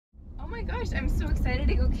my gosh, I'm so excited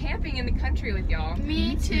to go camping in the country with y'all.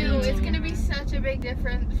 Me too. It's gonna be such a big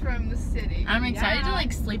difference from the city. I'm excited to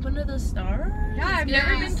like sleep under the stars. Yeah, I've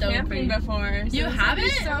never been so camping before. So You haven't?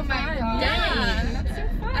 So Oh my fun. God. Yeah, that's so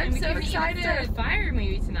fun. I'm we so can even excited. start a fire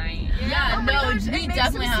maybe tonight. Yeah, Oh my no, gosh, we and make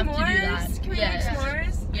definitely some have to do that. s'mores. Can we Yes. make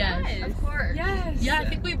s'mores? Yes. Of course. Yes. Yeah, I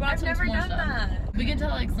think we brought I've some never s'more done stuff. that. We can tell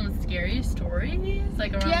like some scary stories,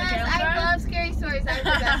 like around the Yes, campfire. I love scary stories. I have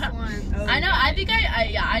the best ones. Oh, I know. I think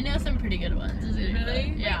I know some pretty good ones.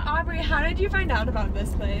 Really? Yeah. Aubrey, how did you find out about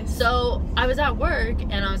this place? So I was at work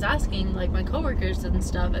and I was asking like my coworkers and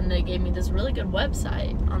stuff, and they gave me this really good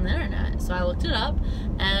website on the internet. So I looked it up,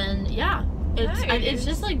 and yeah, it's Nice.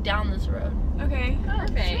 just like down this road. Okay.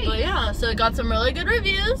 Perfect. But yeah, so it got some really good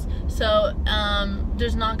reviews. So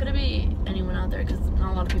there's not gonna be anyone out there because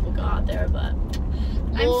not a lot of people go out there, but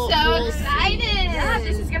I'm so see. excited. Yeah,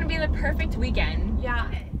 this is gonna be the perfect weekend. Yeah.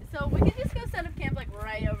 So we can just go set up camp like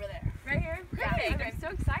right over there. Right here? Perfect. Okay. I'm so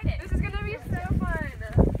excited. This is gonna be so fun.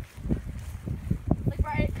 Like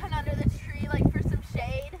right kind of under the tree, like for some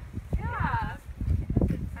shade. Yeah.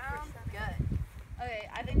 Sounds good. Okay,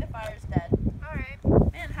 I think the fire's dead.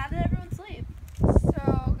 Alright. Man, how did everyone sleep?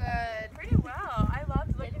 So good. Pretty well. I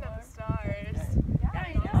loved looking at the stars. Yeah,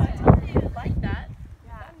 I know. I told you you'd like that.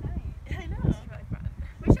 Yeah. I know. It's really fun.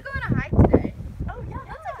 We should go on a hike today. Oh yeah,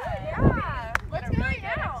 that's a good idea. Yeah. Let's What a go really right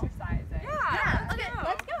good now. exercise. Yeah. Okay, go.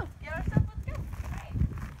 let's go. Get our stuff. Let's go.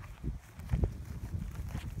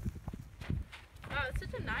 Wow, it's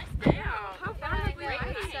such a nice day out. How fun Yeah, have we I know.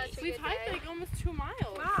 hiked? It's such a We've good hiked day. like almost 2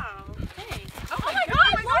 miles. Wow. Dang. Oh my my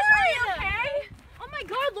God, gosh, Lauren! are you okay? Oh my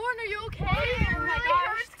God, Lauren, are you okay? It really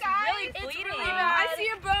hurts, guys. Really It's bleeding. really I bad. see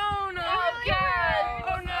a bone. Oh, God.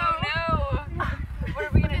 Oh no. Oh no. What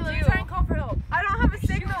are we gonna Let me do? try and call for help. I don't have a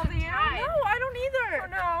signal, do you? try. No, I don't either. Oh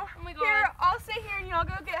no. Oh my God. Here, I'll stay here and y'all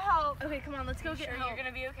go get help. Okay, come on, let's go get Sure help. you're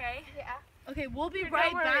gonna be okay? Yeah. Okay, we'll be Don't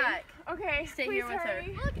right worry. back. Okay. Stay please here with her.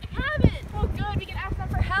 hurry. Look, cabin. Oh, good. We can ask them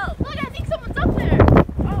for help. Look, I think someone's up there.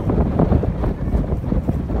 Oh.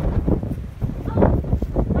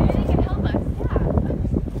 Maybe they can help us. Yeah.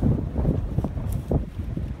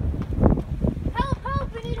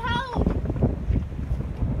 Help! We need help.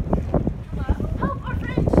 Help our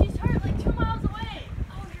friend. She's hurt like 2 miles away.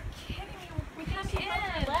 Oh, you're kidding me. We think she broke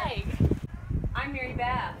her leg. I'm Mary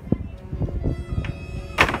Beth.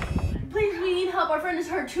 Please, we need help. Our friend is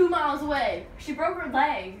hurt 2 miles away. She broke her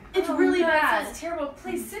leg. It's really bad. That's terrible.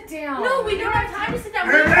 Please sit down. No, we don't have time to sit down.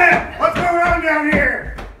 Hey man, what's going on down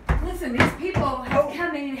here? Listen, these people have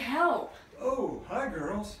come. They need help. Oh, hi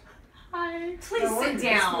girls. Hi. Please How are sit you?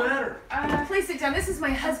 down. What's the matter? Please sit down. This is my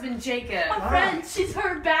husband, Jacob. My friend, she's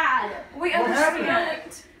hurt bad. We What understand.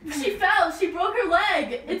 She fell. She broke her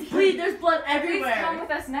leg. It's bleed. There's blood Please everywhere. come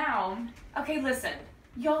with us now. Okay, listen.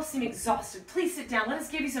 Y'all seem exhausted. Please sit down. Let us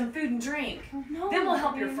give you some food and drink. No. Then we'll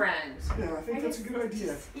help your friend. Yeah, I think that's a good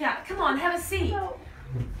idea. Yeah, come on, have a seat.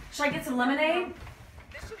 Should I get some lemonade?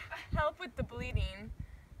 This should help with the bleeding.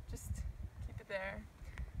 Just keep it there.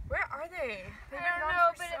 Where are they? They've been I don't gone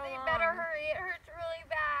know, for but so they long. better hurry. It hurts really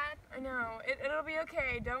bad. I know. It'll be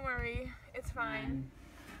okay. Don't worry. It's fine.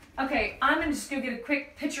 Okay, I'm gonna just go get a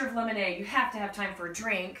quick pitcher of lemonade. You have to have time for a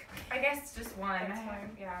drink. I guess just one. That's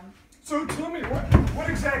fine. Yeah. So tell me, what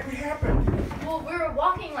exactly happened? Well, we were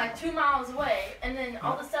walking like 2 miles away, and then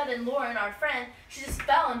all of a sudden, Lauren, our friend, she just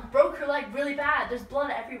fell and broke her leg really bad. There's blood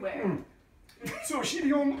everywhere. So is she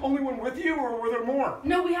the only one with you, or were there more?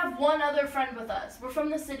 No, we have one other friend with us. We're from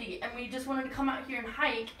the city, and we just wanted to come out here and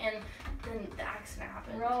hike, and then the accident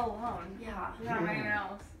happened. We're all alone. Yeah. We don't have anyone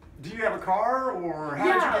else. Do you have a car, or how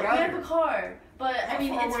did you Yeah, get we out have here? a car, but I How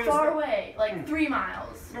mean, far it's away is far that? away, like 3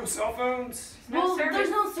 miles. No cell phones? No Well, service. there's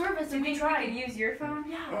no service, and we We tried. could use your phone.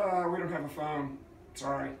 Yeah. We don't have a phone.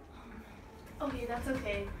 Sorry. Okay, that's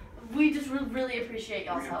okay. We just really appreciate We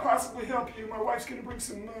y'all's can help. possibly help you. My wife's gonna bring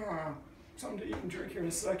some something to eat and drink here in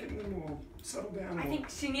a second, and then we'll settle down. I think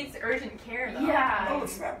she needs urgent care though. Yeah. Oh,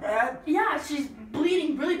 it's that bad? Yeah, she's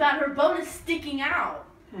bleeding really bad. Her bone is sticking out.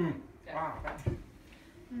 Wow.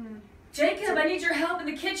 Jacob, I need your help in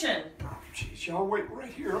the kitchen. Oh, jeez, y'all wait right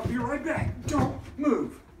here. I'll be right back. Don't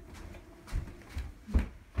move.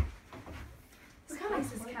 This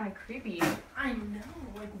place is kind of creepy. I know.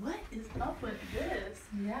 Like, what is up with this?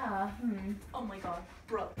 Yeah. Oh my god,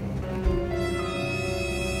 bro.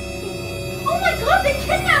 Oh my god, they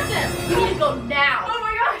kidnapped them! We need to go now. Oh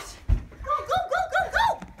my gosh! Go!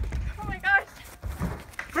 Oh my gosh!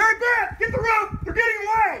 Mary Beth, get the rope! They're getting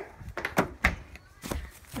away!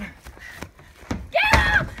 Get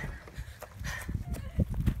up!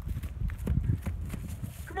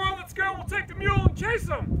 Come on, let's go. We'll take the mule and chase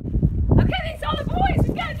them. Okay, they saw the boys.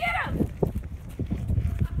 We gotta get them.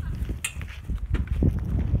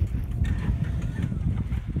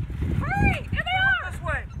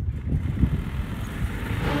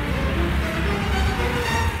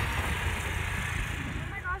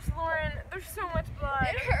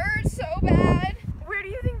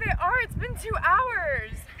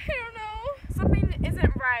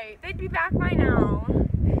 right. They'd be back by now.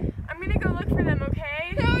 I'm gonna go look for them,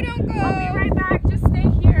 okay? No, don't go. I'll be right back. Just stay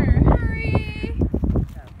here. Hurry.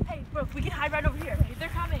 Hey, Brooke, we can hide right over here. They're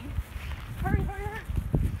coming. Hurry, hurry, hurry.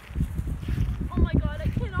 Oh my god, I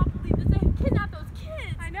cannot believe that they kidnapped those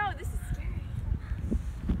kids. I know, this is scary.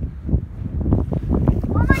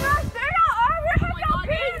 Oh my gosh, there y'all are. We're heading out.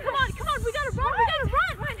 Come on, come on. We gotta run. We gotta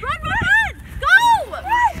run. Run, run. Go!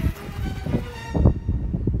 Run!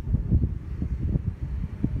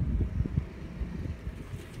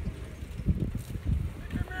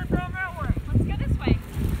 Let's go this way.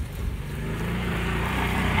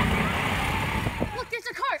 Look, there's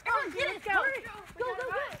a car. Come on, get it. Go, go,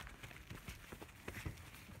 go.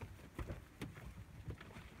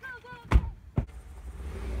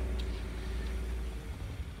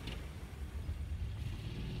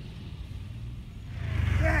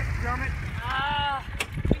 Dadgummit.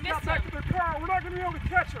 We Got missed back them. to their car. We're not going to be able to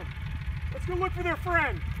catch them. Let's go look for their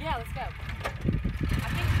friend. Yeah, let's go.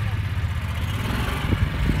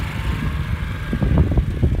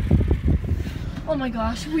 Oh my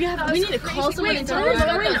gosh, we need to call someone and tell them What's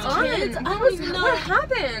about going those on? kids. I don't know. What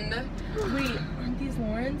happened? Wait, aren't these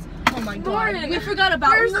Lauren's? Oh my god. Lauren. We forgot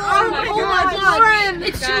about Where's- Lauren. oh my Oh God, my god. Lauren.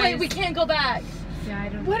 It's too Guys. late. We can't go back. Yeah, I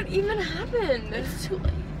don't. What even happened? It's too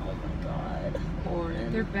late. Oh my god.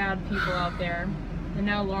 Lauren. They're bad people out there, and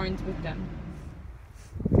now Lauren's with them.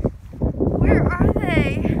 Where are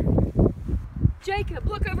they? Jacob,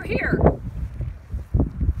 look over here.